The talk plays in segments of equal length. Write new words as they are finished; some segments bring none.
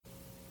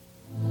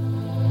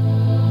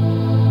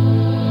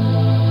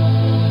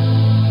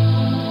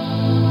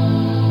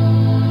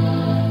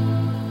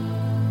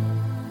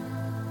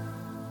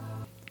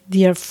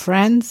Dear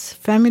friends,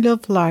 family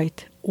of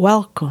light,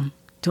 welcome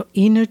to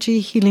Energy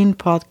Healing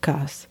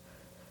Podcast.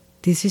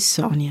 This is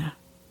Sonia.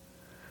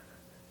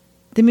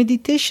 The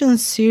meditation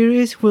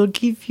series will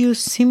give you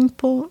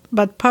simple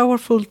but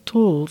powerful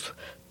tools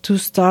to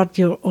start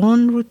your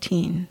own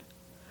routine.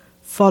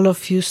 Follow a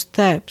few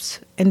steps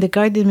and the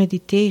guided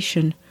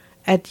meditation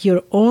at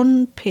your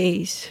own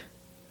pace.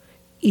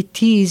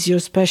 It is your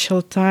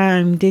special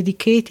time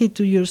dedicated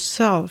to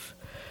yourself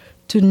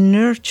to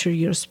nurture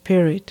your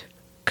spirit,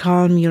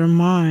 calm your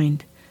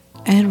mind,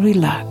 and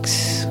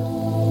relax.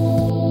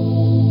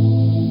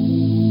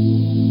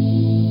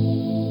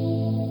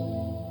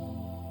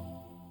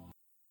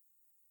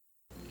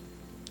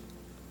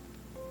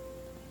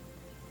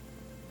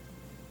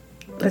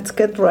 Let's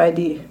get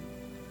ready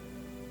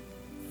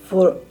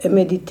for a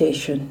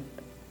meditation.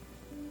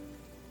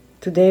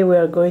 Today we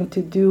are going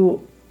to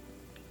do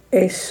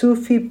a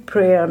Sufi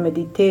prayer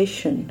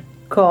meditation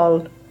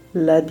called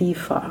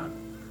Latifa.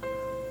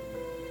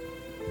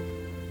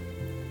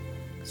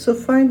 So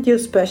find your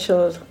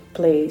special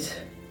place,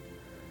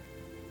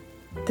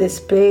 the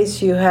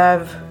space you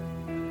have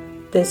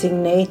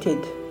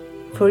designated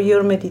for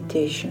your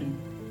meditation,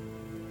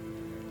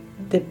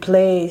 the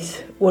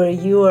place where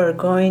you are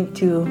going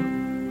to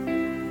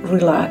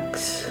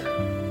relax.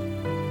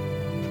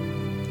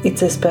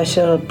 It's a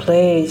special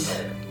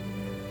place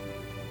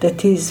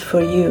that is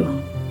for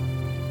you.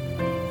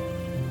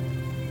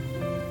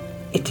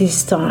 It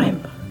is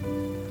time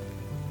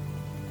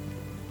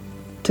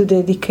to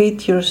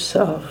dedicate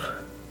yourself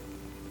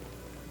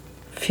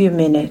a few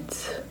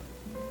minutes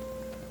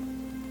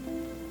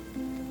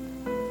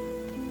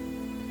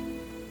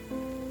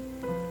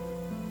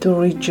to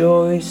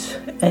rejoice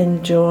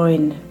and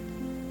join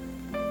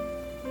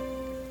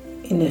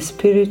in a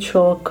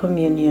spiritual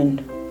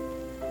communion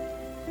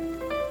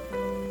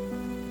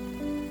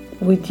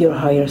with your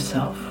higher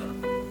self.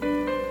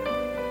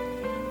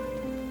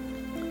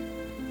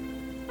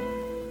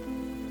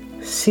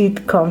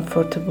 Sit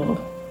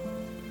comfortable.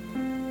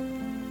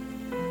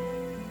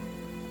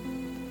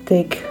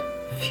 Take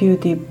a few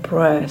deep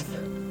breaths,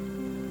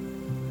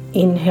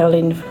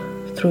 inhaling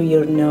through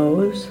your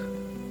nose,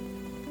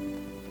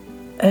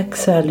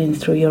 exhaling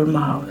through your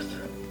mouth,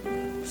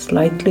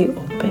 slightly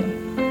open.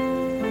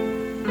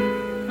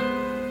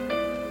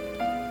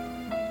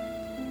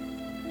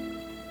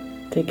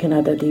 Take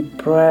another deep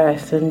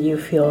breath and you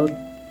feel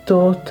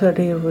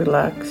totally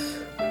relaxed.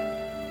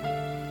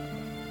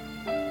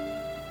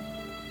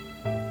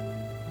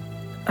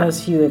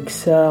 As you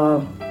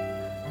exhale,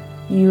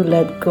 you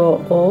let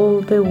go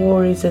all the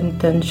worries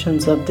and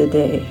tensions of the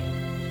day.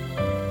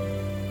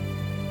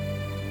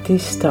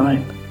 This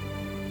time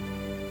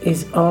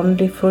is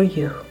only for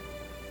you.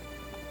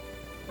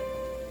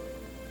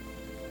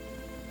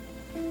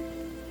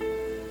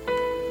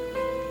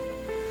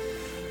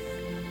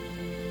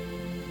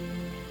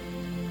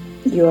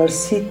 You are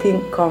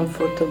sitting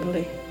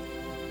comfortably,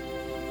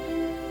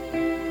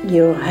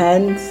 your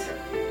hands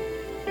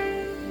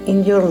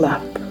in your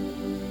lap.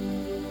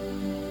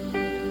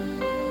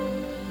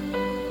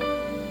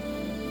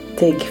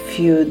 Take a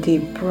few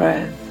deep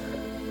breaths.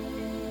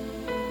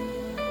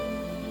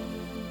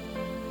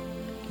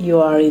 You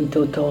are in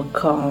total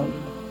calm.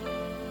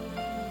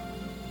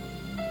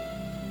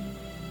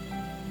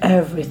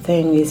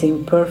 Everything is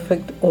in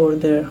perfect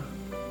order.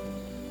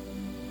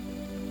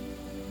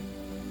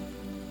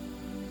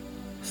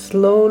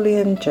 Slowly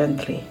and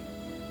gently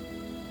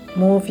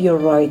move your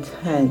right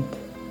hand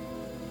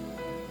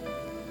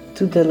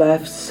to the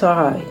left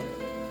side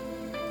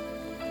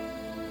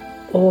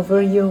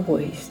over your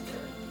waist.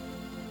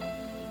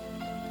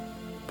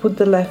 Put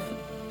the left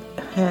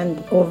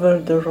hand over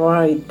the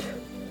right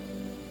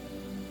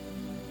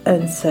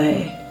and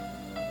say,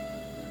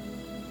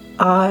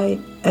 I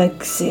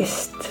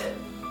exist.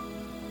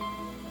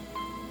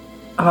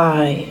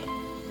 I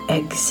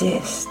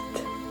exist.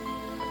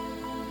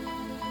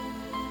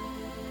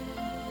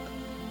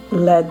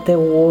 Let the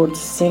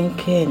words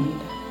sink in.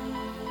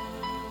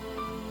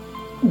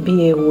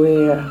 Be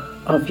aware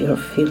of your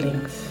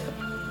feelings.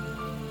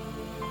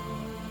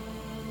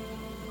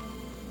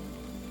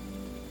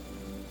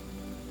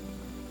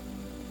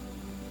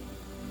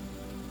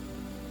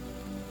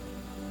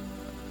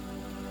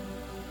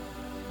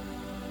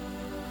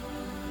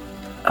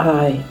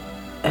 I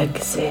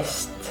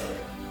exist.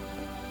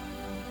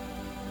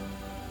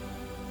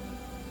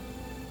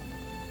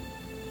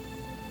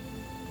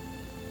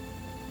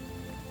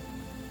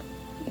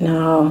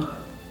 Now,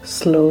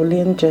 slowly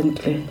and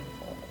gently,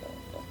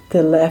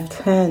 the left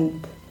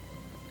hand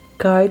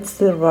guides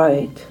the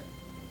right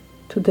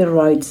to the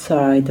right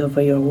side of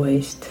your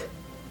waist,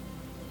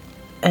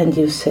 and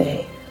you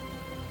say,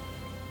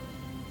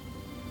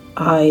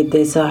 I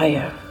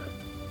desire.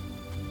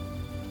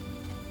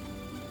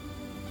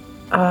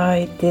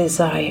 I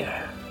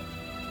desire.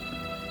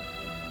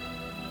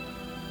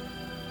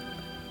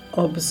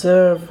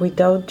 Observe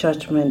without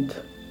judgment.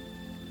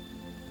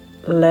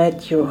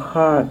 Let your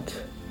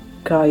heart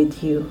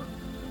guide you.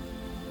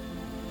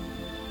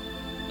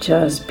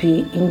 Just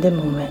be in the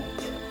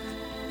moment.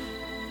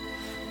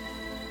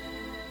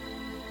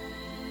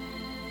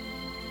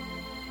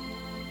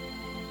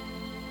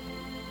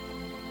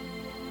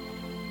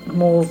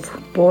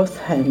 Move both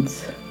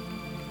hands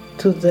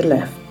to the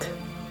left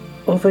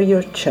over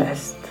your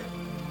chest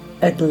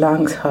at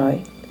lungs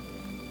height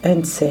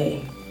and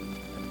say,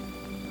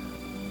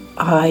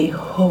 I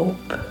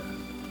hope.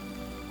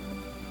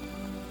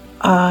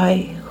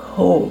 I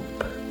hope.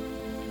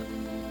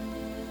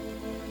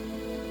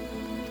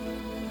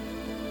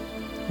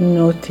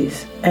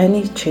 Notice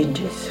any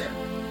changes.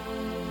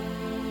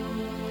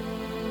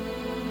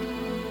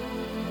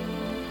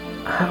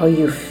 How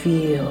you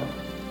feel.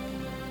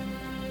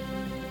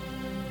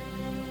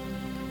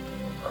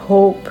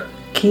 Hope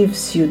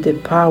gives you the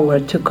power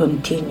to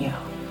continue.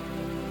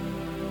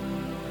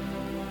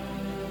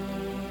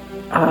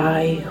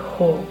 I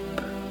hope.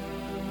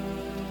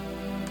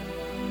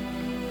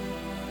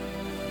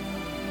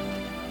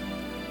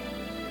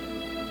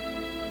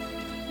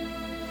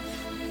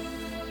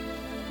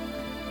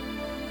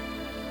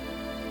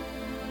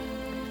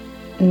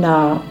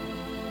 Now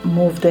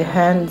move the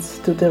hands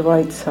to the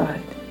right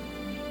side.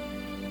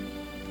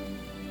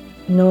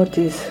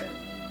 Notice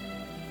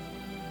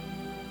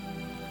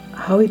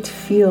how it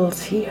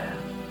feels here.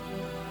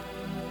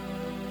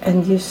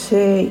 And you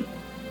say,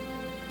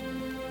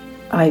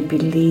 I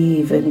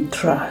believe and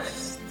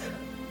trust.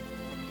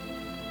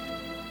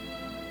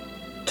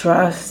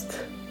 Trust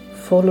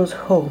follows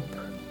hope.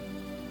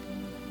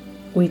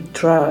 With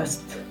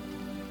trust,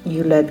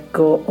 you let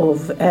go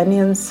of any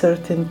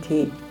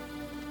uncertainty.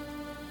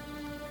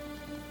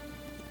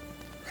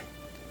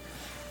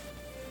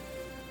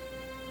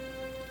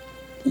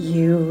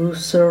 You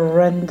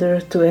surrender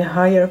to a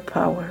higher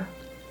power.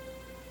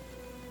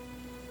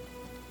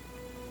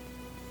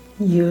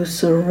 You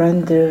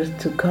surrender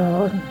to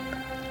God,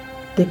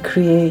 the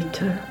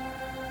Creator,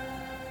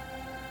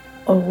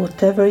 or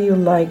whatever you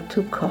like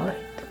to call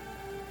it.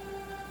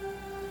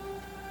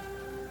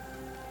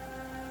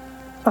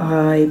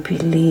 I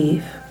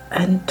believe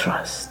and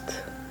trust.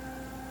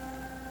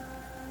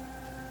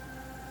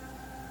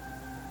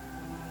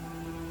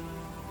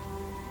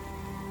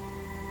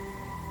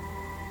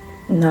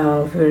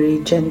 Now,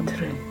 very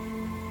gently,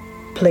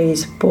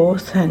 place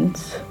both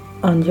hands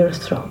on your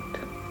throat.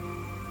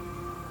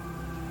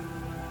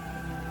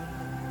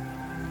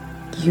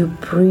 You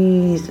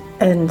breathe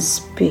and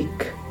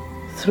speak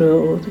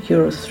through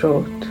your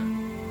throat.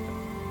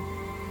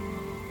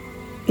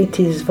 It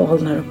is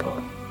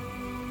vulnerable.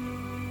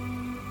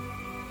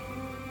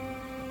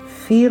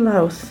 Feel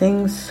how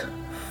things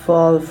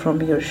fall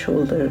from your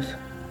shoulders,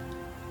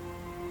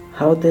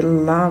 how the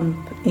lump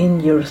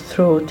in your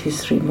throat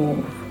is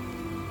removed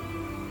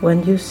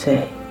when you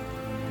say,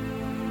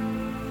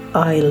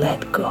 I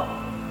let go.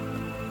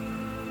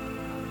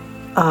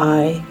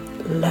 I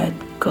let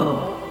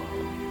go.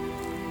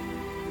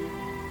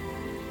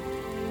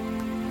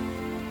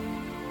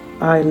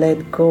 I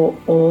let go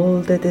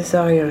all the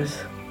desires,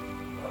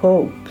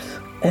 hopes,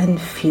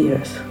 and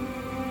fears.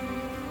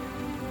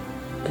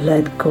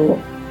 Let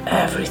go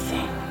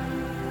everything.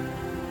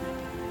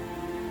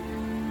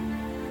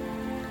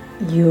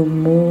 You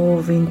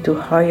move into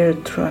higher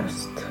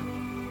trust.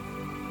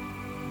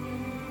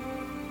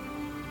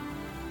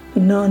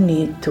 No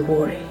need to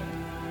worry.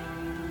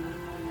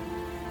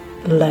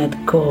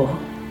 Let go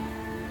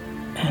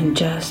and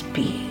just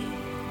be.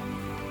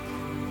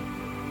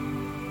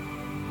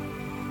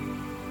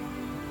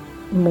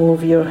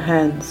 Move your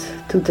hands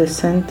to the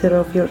center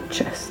of your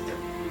chest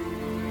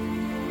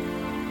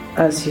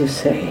as you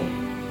say,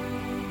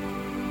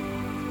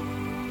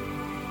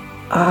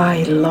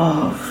 I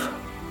love.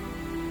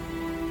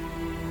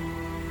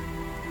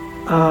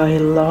 I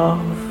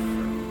love.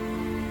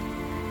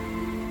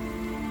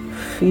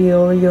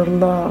 Feel your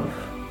love.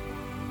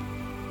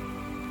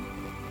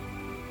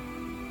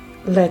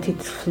 Let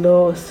it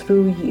flow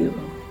through you.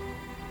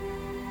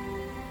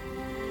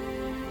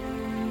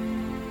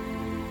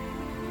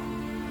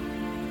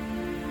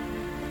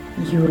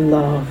 You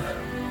love,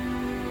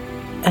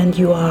 and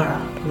you are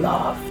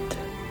loved.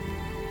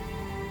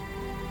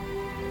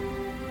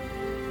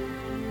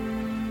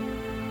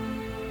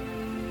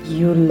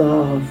 You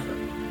love,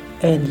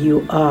 and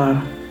you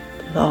are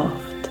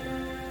loved.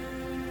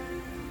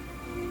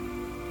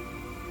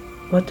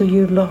 What do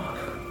you love?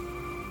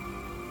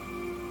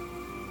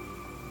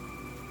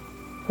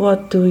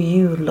 What do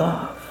you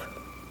love?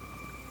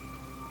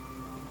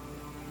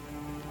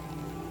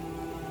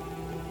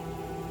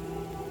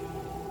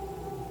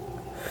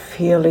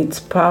 Feel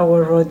its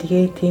power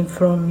radiating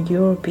from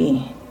your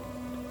being.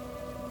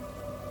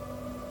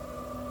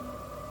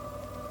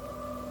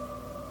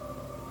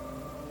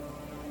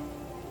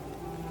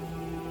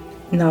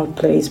 Now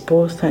place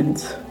both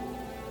hands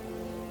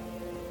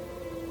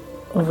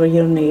over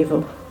your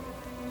navel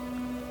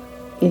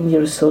in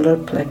your solar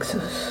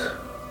plexus,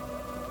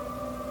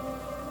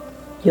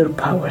 your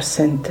power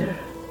center,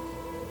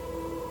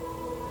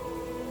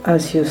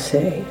 as you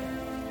say,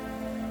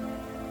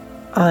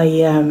 I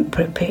am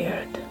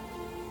prepared.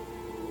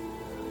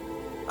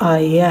 I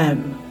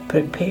am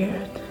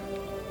prepared.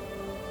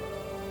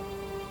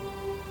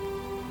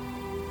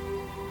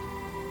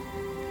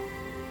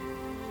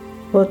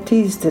 What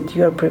is that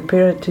you are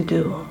prepared to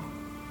do?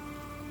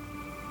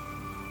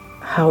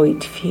 how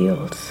it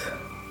feels.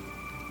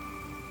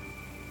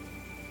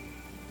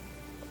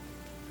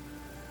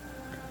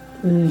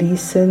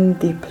 Listen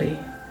deeply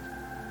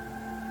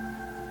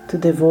to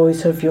the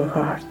voice of your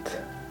heart.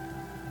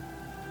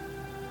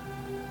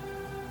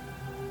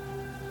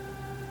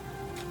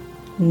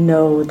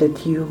 Know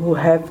that you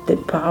have the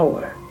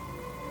power,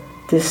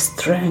 the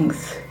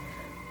strength,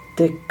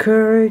 the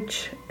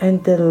courage,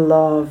 and the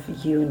love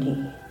you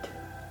need.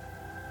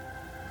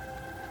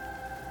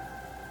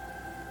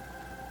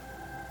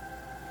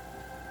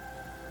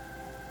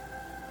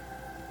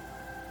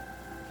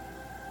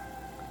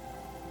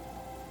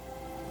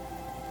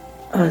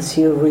 As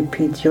you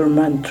repeat your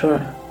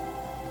mantra,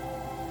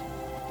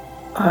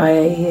 I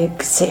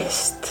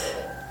exist.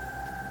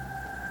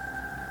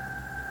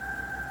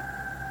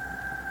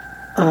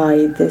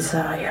 I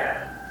desire.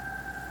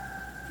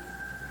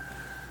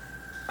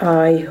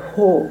 I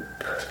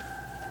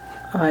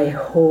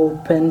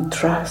hope and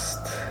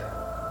trust.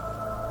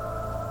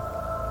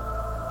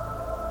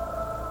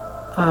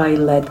 I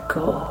let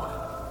go.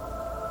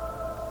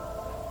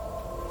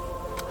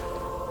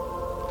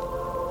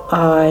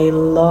 I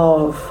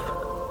love.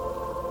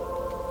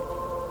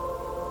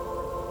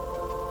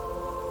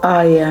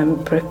 I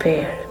am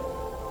prepared.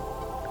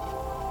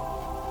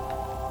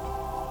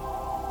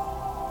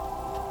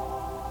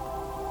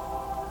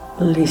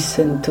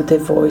 Listen to the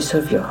voice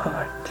of your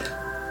heart.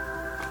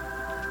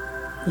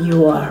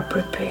 You are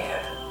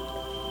prepared.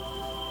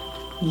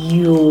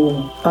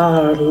 You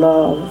are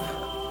love.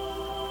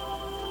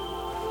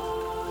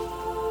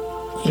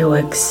 You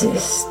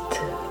exist.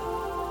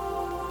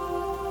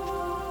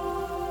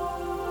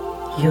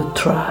 You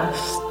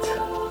trust.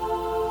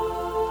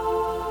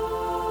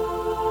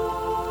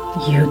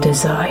 You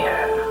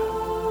desire.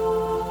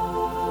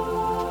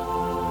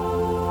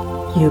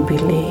 You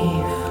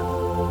believe.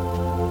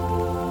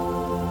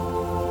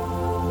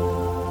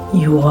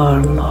 You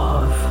are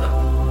love.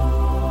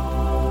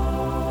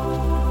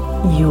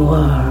 You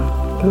are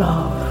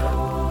love.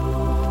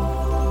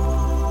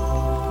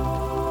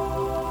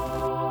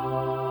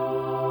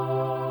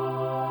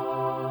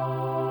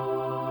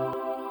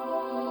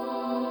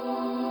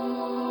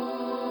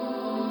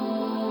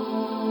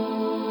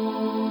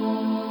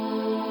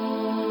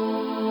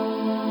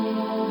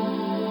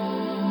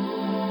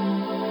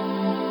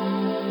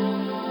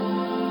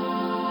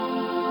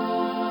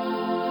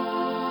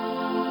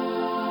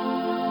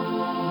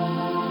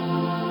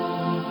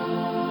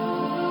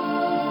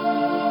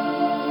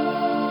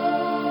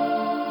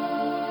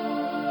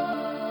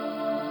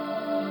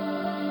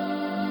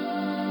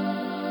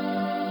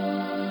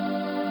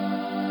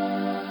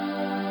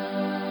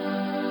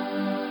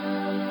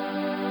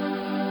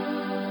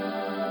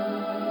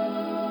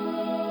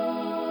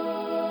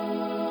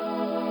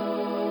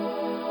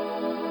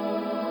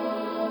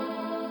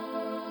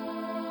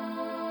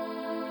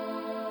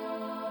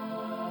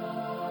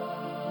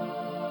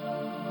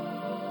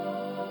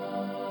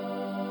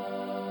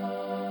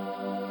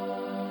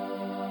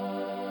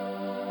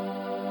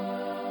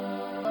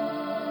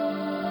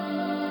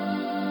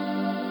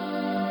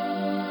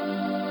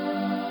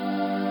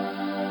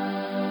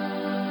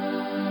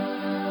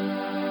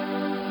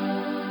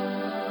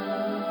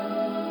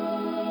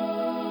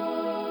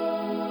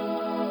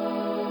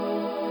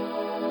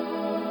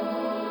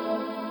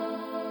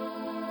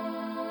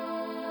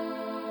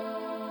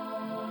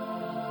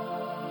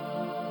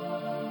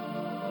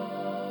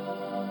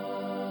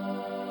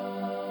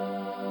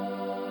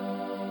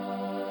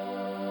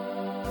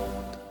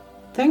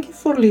 Thank you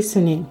for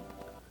listening.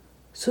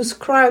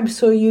 Subscribe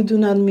so you do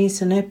not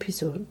miss an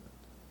episode.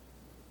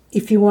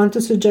 If you want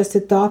to suggest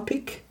a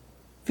topic,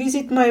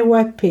 visit my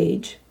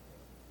webpage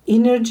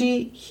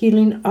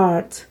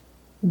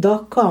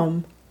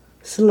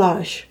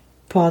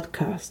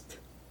energyhealingarts.com/podcast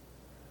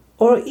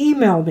or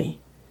email me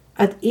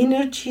at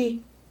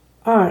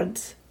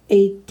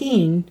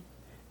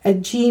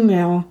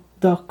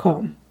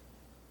energyarts18@gmail.com.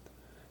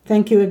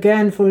 Thank you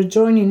again for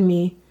joining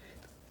me.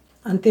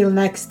 Until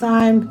next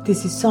time,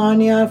 this is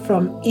Sonia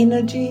from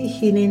Energy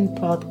Healing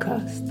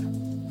Podcast.